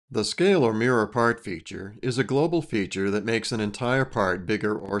The scale or mirror part feature is a global feature that makes an entire part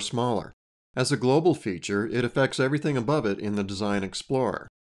bigger or smaller. As a global feature, it affects everything above it in the Design Explorer.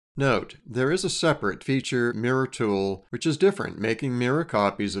 Note, there is a separate feature mirror tool which is different, making mirror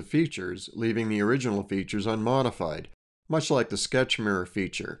copies of features, leaving the original features unmodified, much like the sketch mirror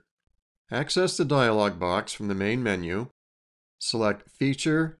feature. Access the dialog box from the main menu, select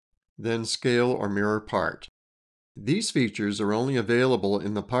Feature, then Scale or Mirror Part. These features are only available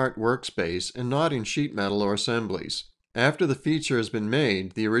in the part workspace and not in sheet metal or assemblies. After the feature has been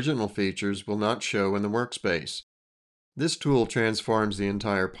made, the original features will not show in the workspace. This tool transforms the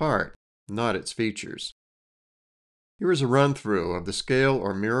entire part, not its features. Here is a run-through of the scale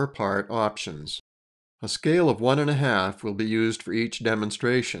or mirror part options. A scale of 1.5 will be used for each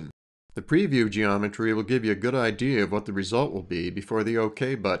demonstration. The preview geometry will give you a good idea of what the result will be before the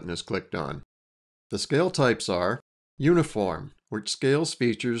OK button is clicked on. The scale types are uniform, which scales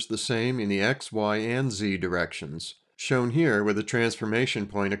features the same in the X, Y, and Z directions, shown here with the transformation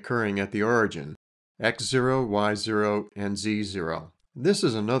point occurring at the origin, X0, Y0, and Z0. This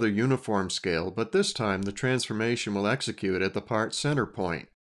is another uniform scale, but this time the transformation will execute at the part center point.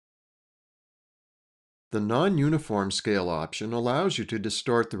 The non-uniform scale option allows you to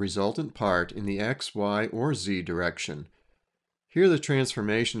distort the resultant part in the X, Y, or Z direction. Here the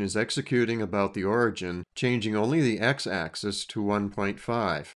transformation is executing about the origin, changing only the x-axis to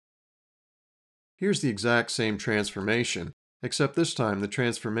 1.5. Here's the exact same transformation, except this time the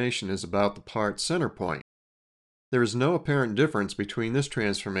transformation is about the part center point. There is no apparent difference between this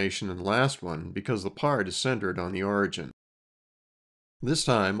transformation and the last one because the part is centered on the origin. This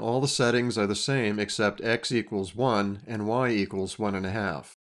time all the settings are the same except x equals 1 and y equals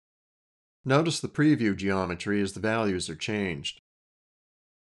 1.5. Notice the preview geometry as the values are changed.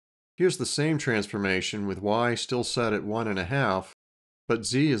 Here's the same transformation with y still set at 1.5, but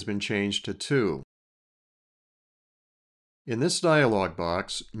z has been changed to 2. In this dialog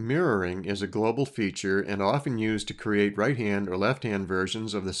box, mirroring is a global feature and often used to create right-hand or left-hand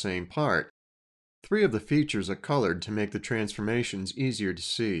versions of the same part. 3 of the features are colored to make the transformations easier to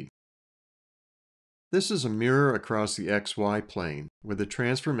see. This is a mirror across the XY plane, with the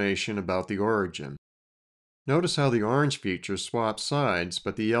transformation about the origin. Notice how the orange feature swaps sides,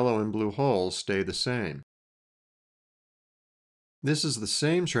 but the yellow and blue holes stay the same. This is the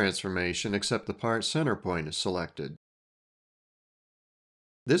same transformation except the part center point is selected.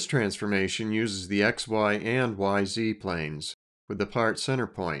 This transformation uses the XY and YZ planes, with the part center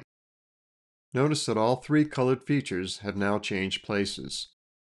point. Notice that all 3 colored features have now changed places.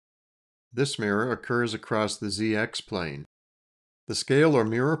 This mirror occurs across the ZX plane. The scale or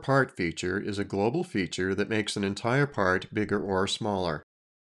mirror part feature is a global feature that makes an entire part bigger or smaller.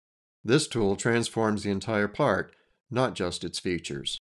 This tool transforms the entire part, not just its features.